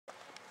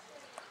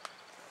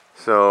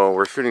So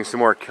we're shooting some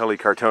more Kelly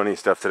Cartoni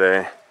stuff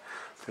today.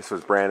 This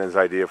was Brandon's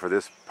idea for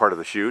this part of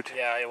the shoot.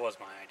 Yeah, it was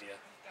my idea.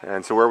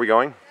 And so where are we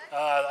going?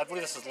 I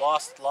believe this is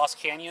Lost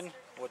Canyon,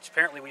 which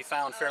apparently we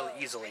found fairly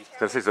easily.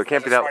 So it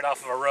can't be that right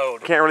off of a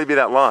road. Can't really be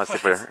that lost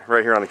if we're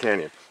right here on the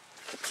canyon.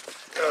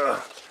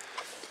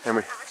 And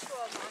we. Actual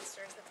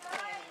monsters of the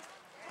canyon.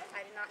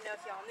 I did not know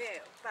if y'all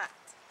knew, but.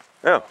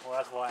 Oh. Well,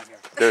 that's why I'm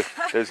here.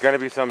 There's going to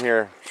be some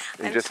here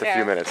in just a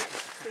few minutes.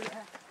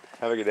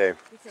 Have a good day.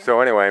 So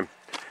anyway,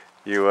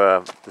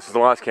 this is the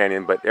Lost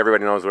Canyon, but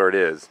everybody knows where it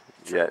is.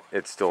 Yet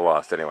it's still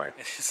lost anyway.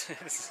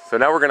 So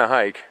now we're going to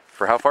hike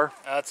for how far?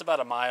 It's about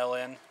a mile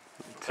in.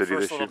 To the do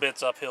first this little shoot?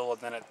 bit's uphill,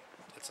 and then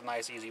it's a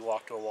nice, easy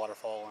walk to a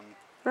waterfall and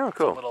Oh,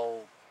 cool.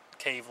 little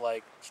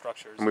cave-like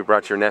structures. And we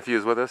brought your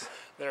nephews with us?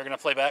 They're going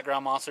to play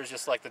background monsters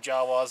just like the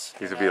Jawas.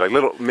 These would be like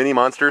little mini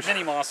monsters?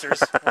 Mini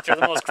monsters, which are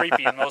the most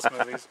creepy in most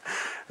movies.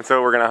 And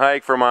so we're going to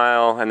hike for a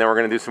mile, and then we're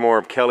going to do some more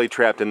of Kelly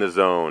Trapped in the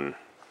Zone.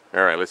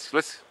 All right, let's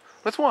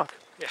walk.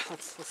 Yeah,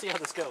 let's see how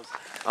this goes.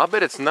 I'll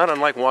bet it's not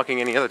unlike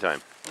walking any other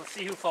time. Let's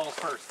see who falls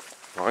first.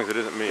 As long as it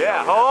isn't me.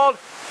 Yeah, hold,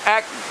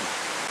 act.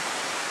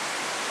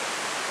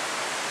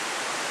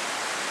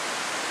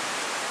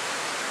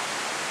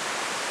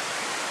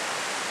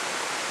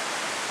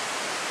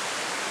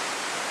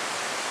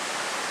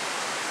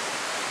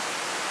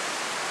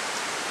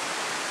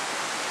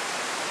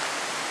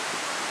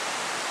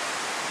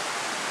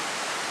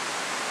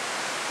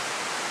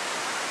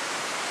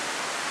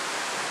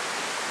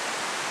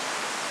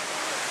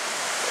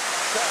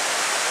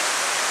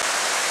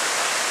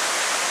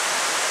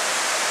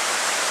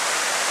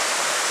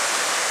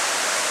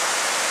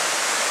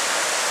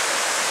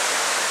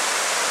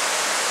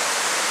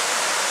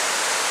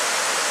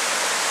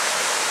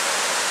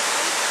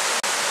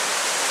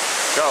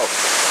 Go. All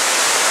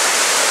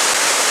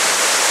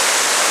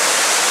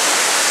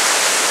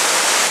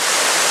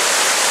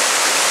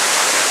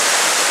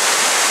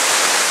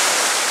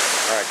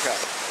right, cut.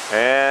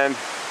 And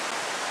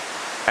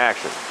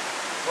action.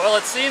 Well,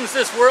 it seems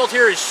this world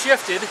here is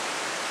shifted.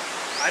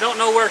 I don't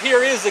know where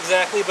here is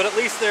exactly, but at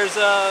least there's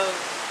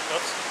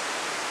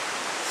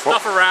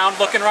stuff around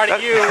looking right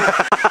at you. And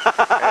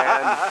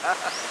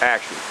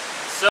action.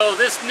 So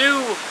this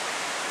new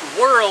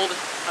world,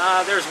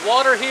 there's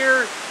water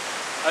here.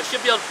 I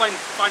should be able to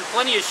find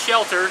plenty of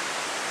shelter.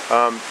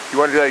 You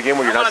want to do that again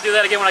when you're not? I want to do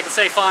that again when I can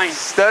say fine.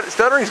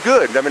 Stuttering's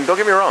good. I mean, don't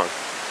get me wrong.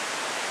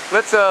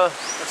 Let's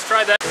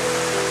try that.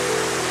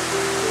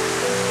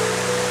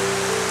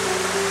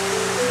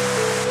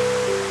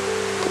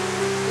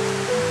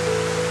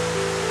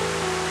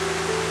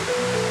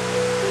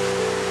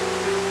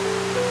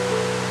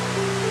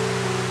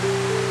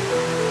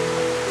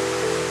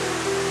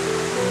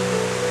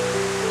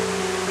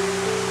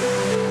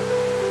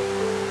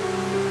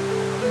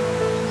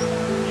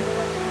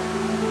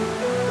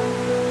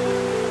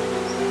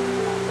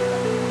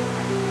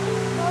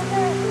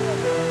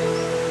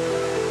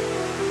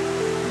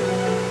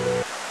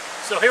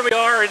 So here we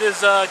are, it is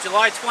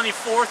July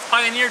 24th,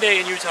 Pioneer Day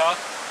in Utah.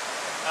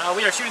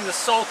 We are shooting the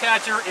Soul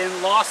Catcher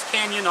in Lost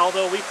Canyon,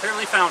 although we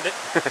clearly found it.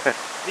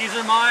 These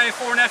are my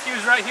four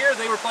nephews right here.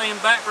 They were playing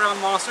background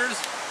monsters.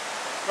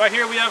 Right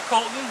here we have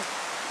Colton,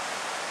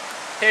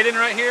 Hayden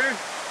right here,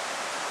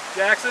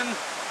 Jackson,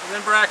 and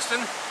then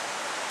Braxton.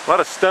 a lot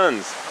of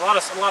stuns. A lot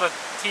of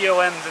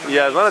TONs.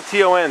 Yeah, a lot of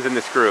TONs in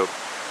this group.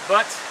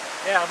 But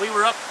yeah, we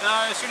were up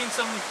shooting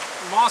some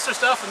monster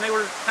stuff, and they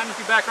were kind of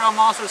the background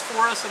monsters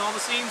for us in all the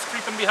scenes,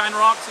 creeping behind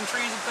rocks and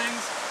trees and things.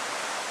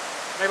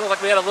 Made it look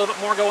like we had a little bit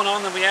more going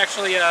on than we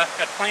actually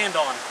had planned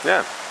on.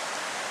 Yeah.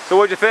 So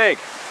what'd you think?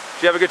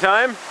 Did you have a good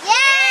time?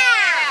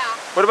 Yeah!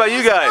 What about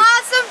you guys?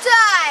 Awesome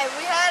time!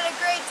 We had a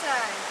great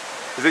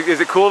time.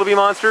 Is it cool to be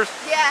monsters?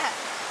 Yeah.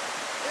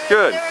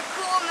 Good. There were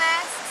cool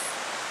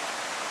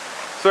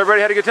masks. So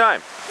everybody had a good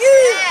time?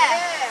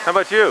 Yeah! How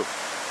about you?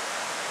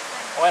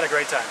 Oh, I had a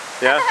great time.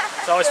 Yeah?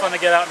 It's always fun to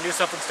get out and do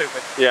something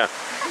stupid. Yeah.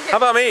 How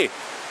about me?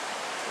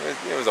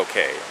 It was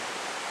okay.